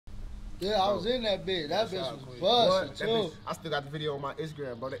Yeah, I was in that bitch. That bitch was busted too. I still got the video on my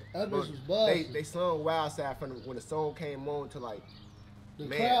Instagram, bro. That bitch was busted. They sung Wild Side from when the song came on to like. The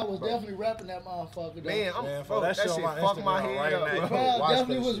crowd was definitely rapping that motherfucker, though. Man, that shit fucked my head up. The crowd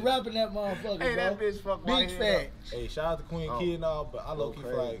definitely was rapping that motherfucker, hey, bro. that bitch fucked my head up. Hey, shout out to Queen Kid and all, but I low-key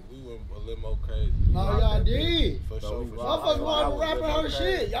feel like we went a little more crazy. No, y'all did. For sure. Motherfuckers wasn't rapping her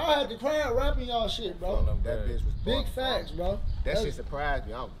shit. Y'all had the crowd rapping y'all shit, bro. That bitch was big facts, bro. That shit surprised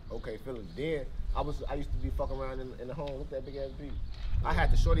me. I'm okay feeling. Then I used to be fucking around in the home with that big ass beat. I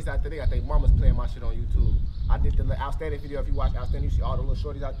had the shorties out there. I think mama's playing my shit on YouTube. I did the Outstanding video. If you watch Outstanding, you see all the little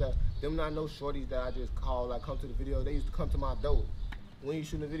shorties out there. Them not no shorties that I just call, like, come to the video. They used to come to my door. When you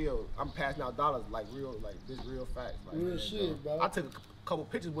shooting a video, I'm passing out dollars, like this real facts. Like, real shit, bro. I took a couple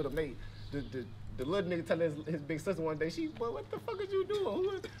pictures with them. The little nigga telling his big sister one day, boy, what the fuck is you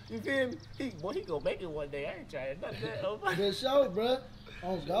doing? You feel me? He gonna make it one day. I ain't trying nothing that. Good show, bro.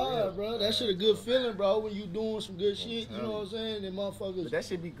 Oh God, bro. That shit a good feeling, bro, when you doing some good shit, you know what I'm saying? Them motherfuckers. But that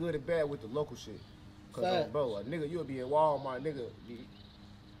shit be good and bad with the local shit. Cause bro, a nigga, you'll be in Walmart, nigga,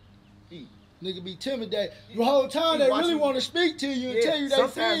 Nigga be intimidated. The whole time they really want to speak to you and tell you they feel.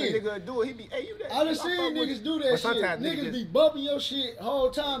 Sometimes a nigga do it, he be, hey, you that. I done seen niggas do that shit. Niggas be bumping your shit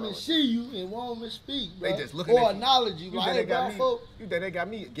whole time and see you and won't even speak, bro. They just looking at you. Or acknowledge you. Like, hey, bro, folk. You think they got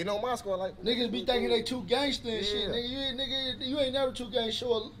me getting on my score like. Niggas be thinking they too gangster and shit. Nigga, you ain't never too gangster.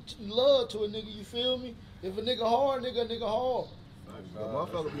 Show love to a nigga, you feel me? If a nigga hard, nigga hard. The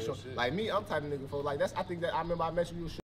motherfucker be showing. Like me, I'm type of nigga for like that's. I think that I remember I mentioned you.